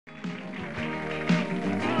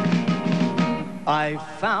I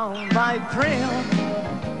found my thrill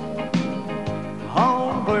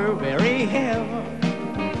on Blueberry Hill,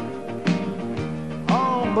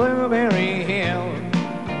 on Blueberry Hill,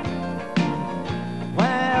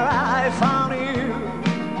 where I found you.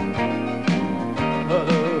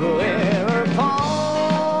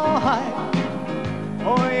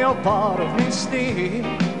 Oh, you're part of me still,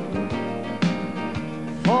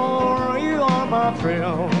 for you are my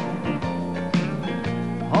thrill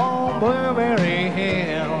on Blueberry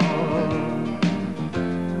Hill.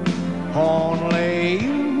 Only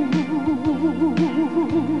you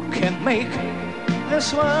can make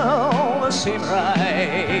this world seem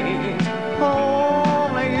right.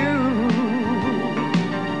 Only you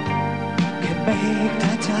can make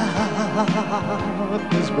the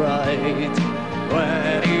darkness bright.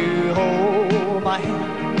 When you hold my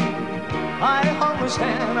hand, I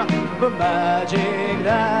understand the magic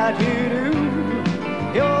that you do.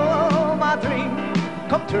 You're my dream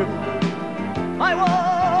come true. I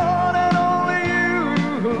want and only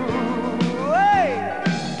you. Hey!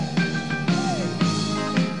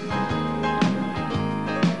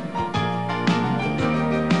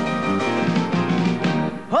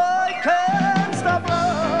 I can't stop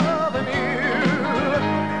loving you.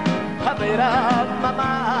 I made up my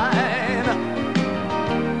mind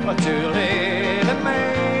to live in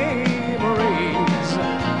memories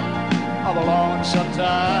of a lonesome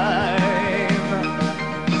time.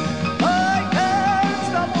 I can't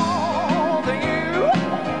stop wanting you.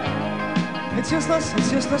 It's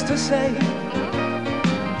useless to say.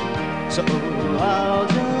 So I'll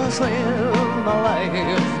just live my life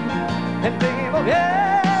and dream of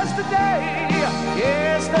yesterday,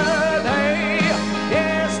 yesterday.